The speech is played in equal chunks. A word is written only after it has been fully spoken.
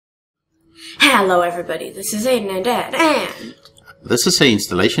Hello everybody, this is AYDENandDAD, and this is an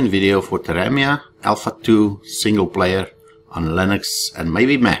installation video for Teramia Alpha II single player on Linux and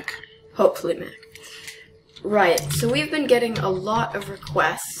maybe Mac. hopefully Mac. Right, so we've been getting a lot of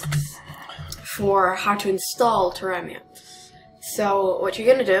requests for how to install Teramia. So what you're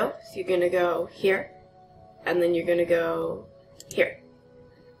going to do is you're going to go here, and then you're going to go here.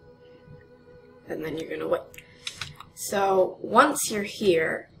 And then you're going to wait. So once you're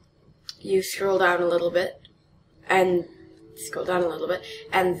here, you scroll down a little bit, and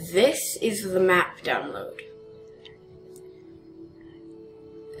this is the map download.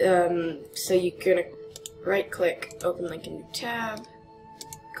 So you're gonna right click, open link in new tab,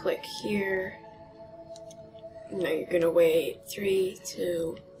 click here. Now you're gonna wait 3,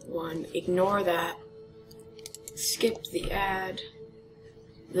 2, 1, ignore that, skip the ad,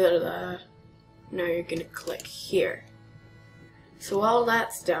 now you're gonna click here. So while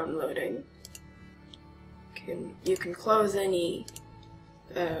that's downloading, you can close any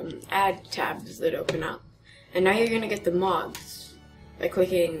ad tabs that open up. And now you're going to get the mods by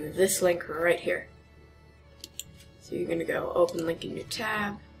clicking this link right here. So you're going to go open link in your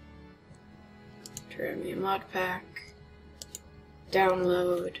tab, Teramia mod pack,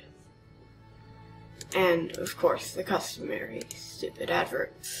 download, and of course the customary stupid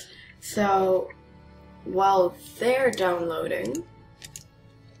advert. So while they're downloading,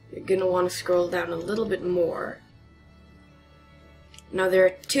 you're going to want to scroll down a little bit more. Now there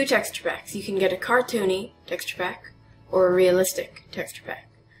are two texture packs. You can get a cartoony texture pack or a realistic texture pack.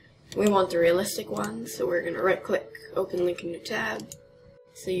 We want the realistic one, so we're going to right click, open link in new tab.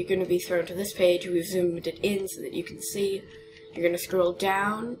 So you're going to be thrown to this page. We've zoomed it in so that you can see. You're going to scroll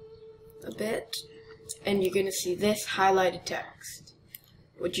down a bit, and you're going to see this highlighted text.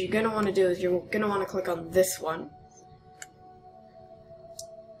 What you're going to want to do is you're going to want to click on this one,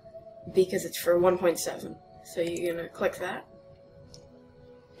 because it's for 1.7. So you're going to click that.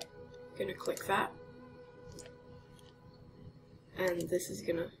 You're going to click that. And this is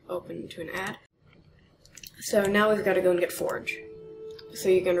going to open to an ad. So now we've got to go and get Forge. So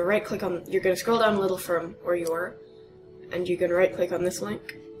you're going to right click on, you're going to scroll down a little from where you were, and you're going to right click on this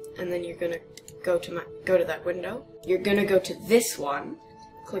link, and then you're going to go to that window. You're going to go to this one,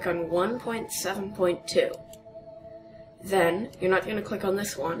 click on 1.7.2. Then you're not going to click on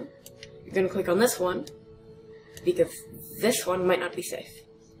this one. You're going to click on this one, because this one might not be safe.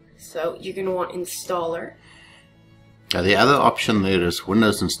 So you're going to want Installer. The other option there is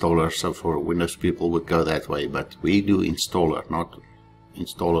Windows Installer, so for Windows people would go that way, but we do Installer, not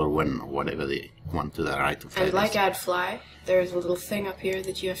Installer when whatever they want to the right of that. And like AdFly, there's a little thing up here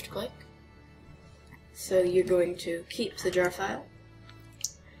that you have to click. So you're going to keep the jar file,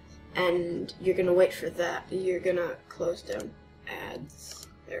 and you're going to wait for that. You're going to close down ads.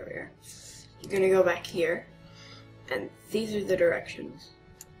 There we are. You're going to go back here, and these are the directions.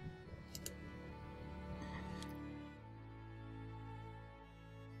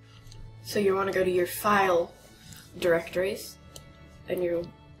 So you want to go to your file directories, and you're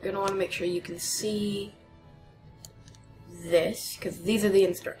going to want to make sure you can see this, because these are the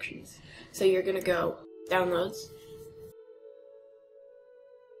instructions. So you're going to go Downloads,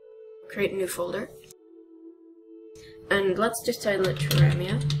 create a new folder, and let's just title it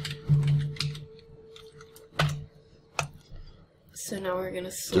Teramia. So now we're going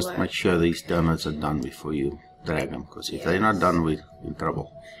to select... Just make sure these downloads are done before you drag them, because if they're not done, we're in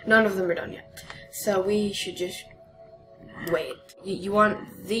trouble. None of them are done yet. So we should just wait. You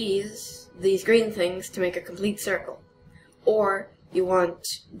want these green things to make a complete circle. Or you want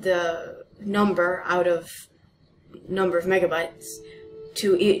the number out of number of megabytes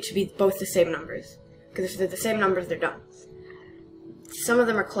to be both the same numbers. Because if they're the same numbers, they're done. Some of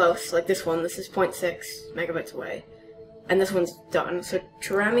them are close, like this one. This is 0.6 megabytes away. And this one's done. So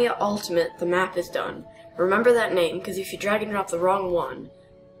Teramia Ultimate, the map is done. Remember that name, because if you drag and drop the wrong one...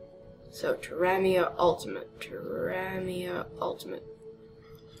 So, Teramia Ultimate. Teramia Ultimate.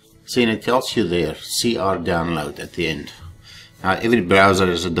 See, and it tells you there, CR download at the end. Now, every browser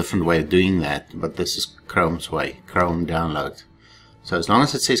has a different way of doing that, but this is Chrome's way, Chrome download. So as long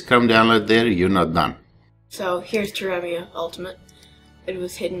as it says Chrome download there, you're not done. So, here's Teramia Ultimate. It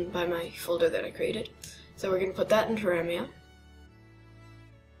was hidden by my folder that I created. So we're going to put that in Teramia.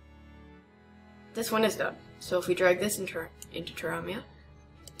 This one is done. So if we drag this into Teramia,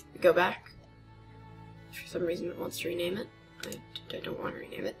 we go back. For some reason it wants to rename it. I don't want to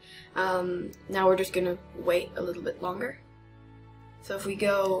rename it. Now we're just going to wait a little bit longer. So if we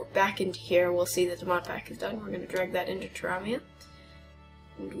go back into here, we'll see that the mod pack is done. We're going to drag that into Teramia.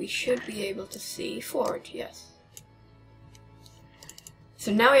 And we should be able to see Forge, yes.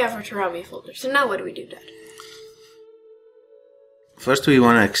 So now we have our Teramia folder. So now what do we do, Dad? First we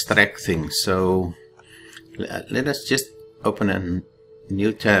want to extract things, so let us just open a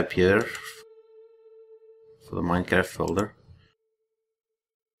new tab here for the MojoKraft folder.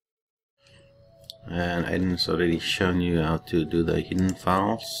 And Aiden's already shown you how to do the hidden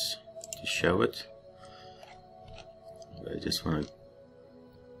files to show it. I just want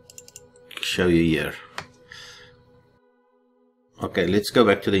to show you here. Okay, let's go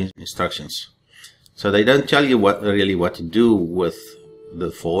back to the instructions. So they don't tell you really what to do with the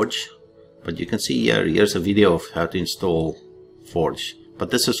Forge, but you can see here's a video of how to install Forge,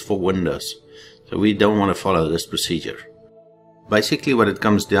 but this is for Windows, so we don't want to follow this procedure. Basically what it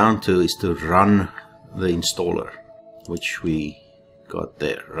comes down to is to run the installer, which we got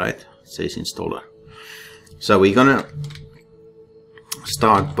there, right? It says installer. So we're gonna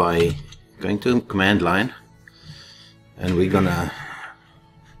start by going to command line, and we're gonna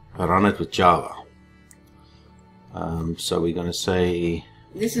run it with Java. So we're gonna say,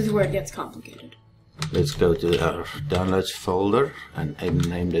 this is where it gets complicated. Let's go to our downloads folder, and I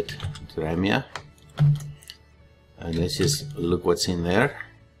named it Teramia, and let's just look what's in there.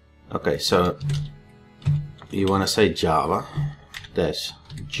 Okay, so you want to say Java dash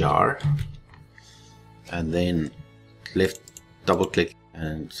jar, and then left double click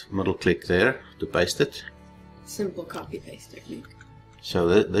and middle click there to paste it. Simple copy paste technique.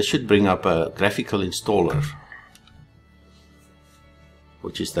 So this should bring up a graphical installer,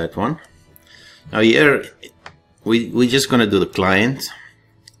 which is that one. Now here we're just going to do the client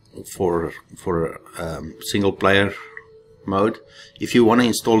for single player mode. If you want to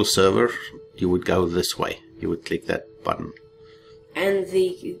install a server, you would go this way. You would click that button. And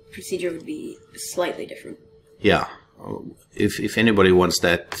the procedure would be slightly different. Yeah. If anybody wants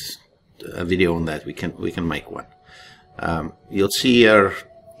that a video on that, we can make one. You'll see here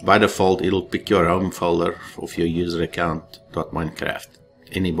by default it'll pick your home folder of your user account .MojoKraft.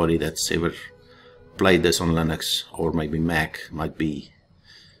 Anybody that's ever played this on Linux or maybe Mac might be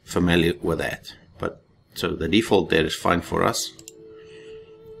familiar with that. But so the default there is fine for us.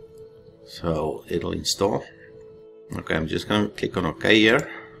 So it'll install. Okay, I'm just going to click on OK here.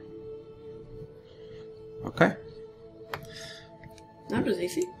 Okay. That was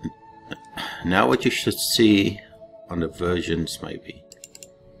easy. Now what you should see on the versions maybe.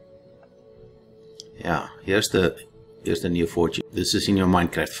 Yeah, here's the new Forge. This is in your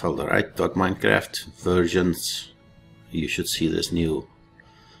MojoKraft folder, right? .MojoKraft versions. You should see this new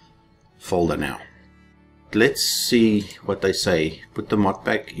folder now. Let's see what they say. Put the mod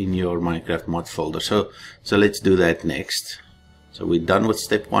pack in your MojoKraft mod folder. So let's do that next. So we're done with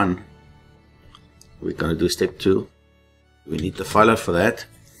step 1. We're going to do step 2. We need the filer for that.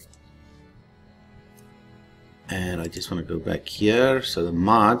 And I just want to go back here. So the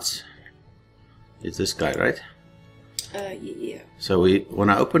mods is this guy, right? Yeah. So we want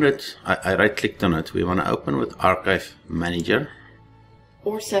to open it. I right clicked on it. We want to open with Archive Manager.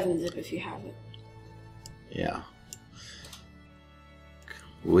 Or 7-zip if you have it. Yeah.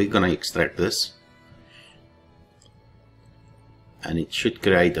 We're going to extract this. And it should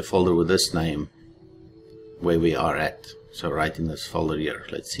create a folder with this name where we are at. So right in this folder here.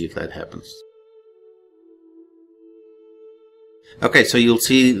 Let's see if that happens. Okay, so you'll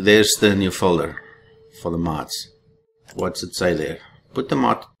see there's the new folder for the mods. What's it say there? Put the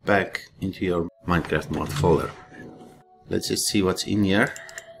mod back into your MojoKraft mod folder. Let's just see what's in here.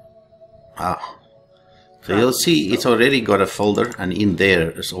 Ah. So you'll see it's already got a folder, and in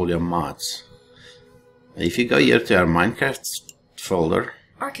there is all your mods. If you go here to our MojoKraft folder,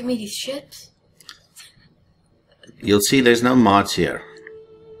 Archimedes ships? you'll see there's no mods here.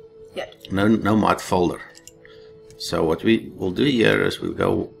 Yeah. No mod folder. So what we will do here is we'll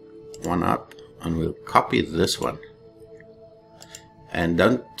go one up and we'll copy this one. And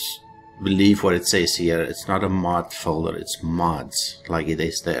don't believe what it says here. It's not a mod folder, it's mods, like it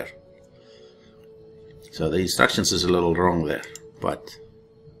is there. So the instructions is a little wrong there, but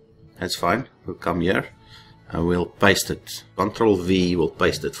that's fine. We'll come here and we'll paste it. Control V will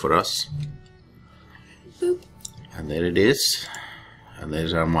paste it for us. Boop. And there it is. And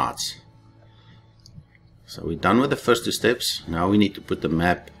there's our mods. So we're done with the first 2 steps. Now we need to put the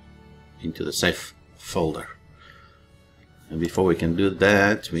map into the safe folder. And before we can do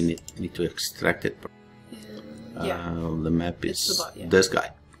that, we need to extract it. Yeah. The map is this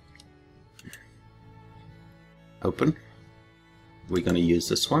guy. Open. We're going to use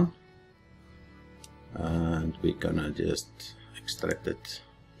this one. And we're going to just extract it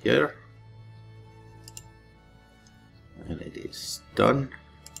here. And it is done.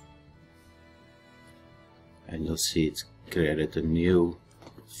 And you'll see it's created a new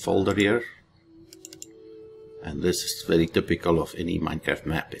folder here. And this is very typical of any Minecraft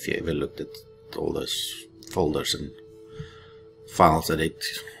map, if you ever looked at all those folders and files that it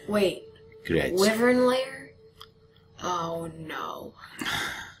creates. Wyvern layer? Oh no.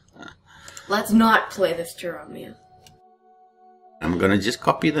 Let's not play this Teramia. I'm gonna just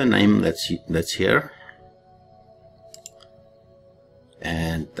copy the name that's here.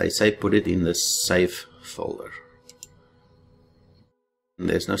 And they say put it in the save folder.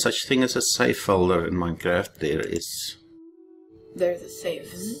 There's no such thing as a save folder in Minecraft. There's a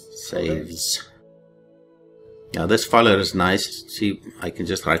saves. Saves. Now this folder is nice. See, I can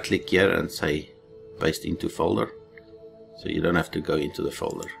just right click here and say paste into folder. So you don't have to go into the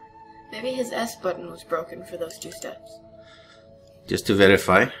folder. Maybe his S button was broken for those 2 steps. Just to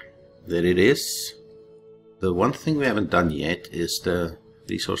verify, there it is. The one thing we haven't done yet is the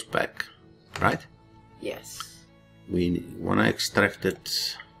resource pack, right? Yes. We want to extract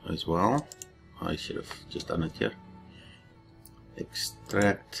it as well. I should have just done it here.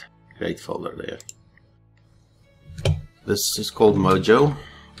 Extract, create folder there. This is called MojoKraft.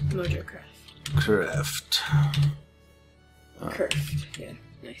 MojoKraft. Craft, yeah,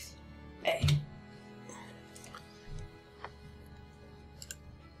 nice. A.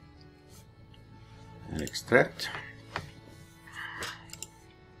 And extract.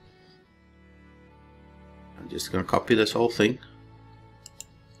 I'm just going to copy this whole thing.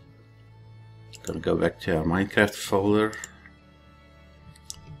 Going to go back to our Minecraft folder.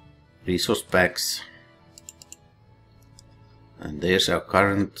 Resource packs. And there's our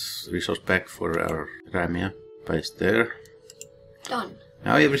current resource pack for our Teramia. Paste there. Done.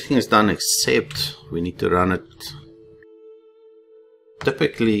 Now everything is done except we need to run it.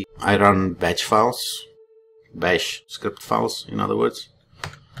 Typically I run batch files. Bash script files, in other words.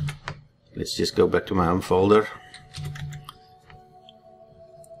 Let's just go back to my home folder.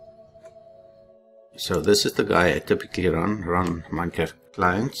 So this is the guy I typically run Minecraft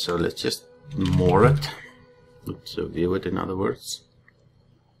client. So let's just more it. So view it, in other words.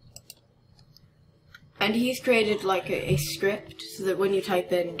 And he's created like a script so that when you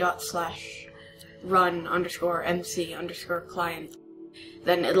type in /run_mc_client,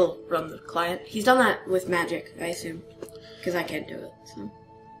 then it'll run the client. He's done that with magic, I assume, because I can't do it. So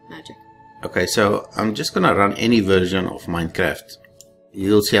magic. Okay, so I'm just gonna run any version of Minecraft.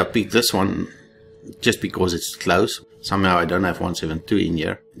 You'll see I picked this one just because it's close. Somehow I don't have 1.7.2 in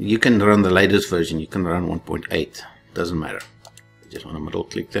here. You can run the latest version, you can run 1.8, doesn't matter. Just want to middle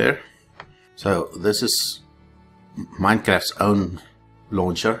click there. So this is Minecraft's own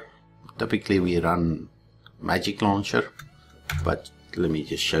launcher. Typically we run Magic Launcher, but let me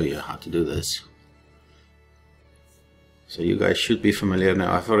just show you how to do this. So you guys should be familiar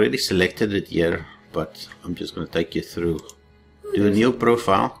now. I've already selected it here, but I'm just going to take you through. Do a new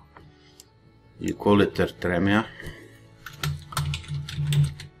profile. You call it Teramia.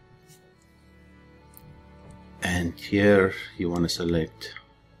 And here you want to select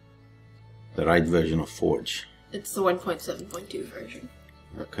the right version of Forge. It's the 1.7.2 version.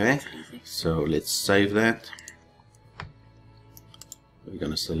 Okay, so let's save that. We're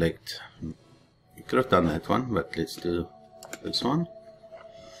going to select, you could have done that one, but let's do this one.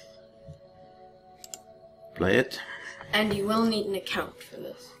 Play it. And you will need an account for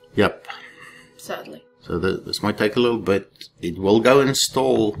this. Yep. Sadly. So this might take a little bit. It will go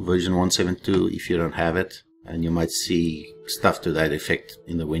install version 1.7.2 if you don't have it. And you might see stuff to that effect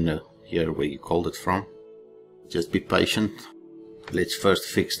in the window here where you called it from. Just be patient. Let's first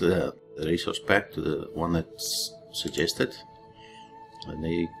fix the resource pack to the one that's suggested. And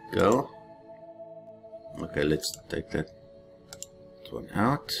there you go. Okay, let's take that one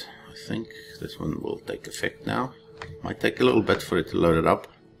out. I think this one will take effect now. Might take a little bit for it to load it up.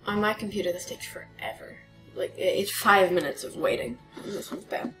 On my computer this takes forever. Like, it's 5 minutes of waiting. And this one's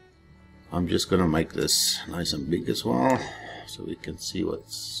bad. I'm just gonna make this nice and big as well, so we can see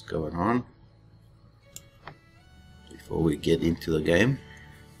what's going on before we get into the game.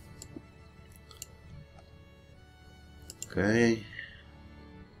 Okay.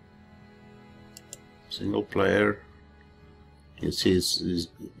 Single player. You see it's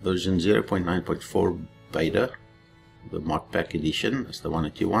version 0.9.4 beta. The mod pack edition is the one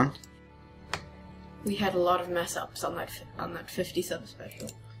that you want. We had a lot of mess ups on that 50 sub special.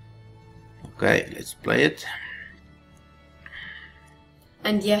 Okay, let's play it.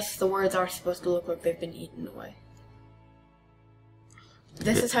 And yes, the words are supposed to look like they've been eaten away.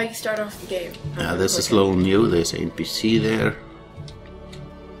 This is how you start off the game. Yeah, this is a little new. There's an NPC there.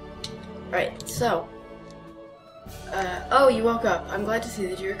 Right, so Oh, you woke up. I'm glad to see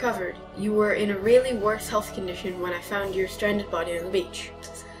that you recovered. You were in a really worse health condition when I found your stranded body on the beach.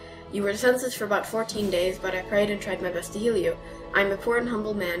 You were senseless for about 14 days, but I prayed and tried my best to heal you. I'm a poor and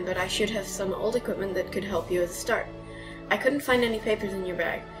humble man, but I should have some old equipment that could help you as a start. I couldn't find any papers in your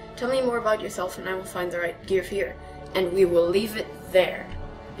bag. Tell me more about yourself and I will find the right gear for you. And we will leave it there,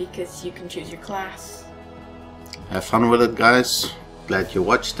 because you can choose your class. Have fun with it, guys. Glad you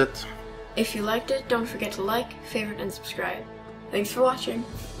watched it. If you liked it, don't forget to like, favorite, and subscribe. Thanks for watching.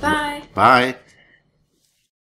 Bye! Bye!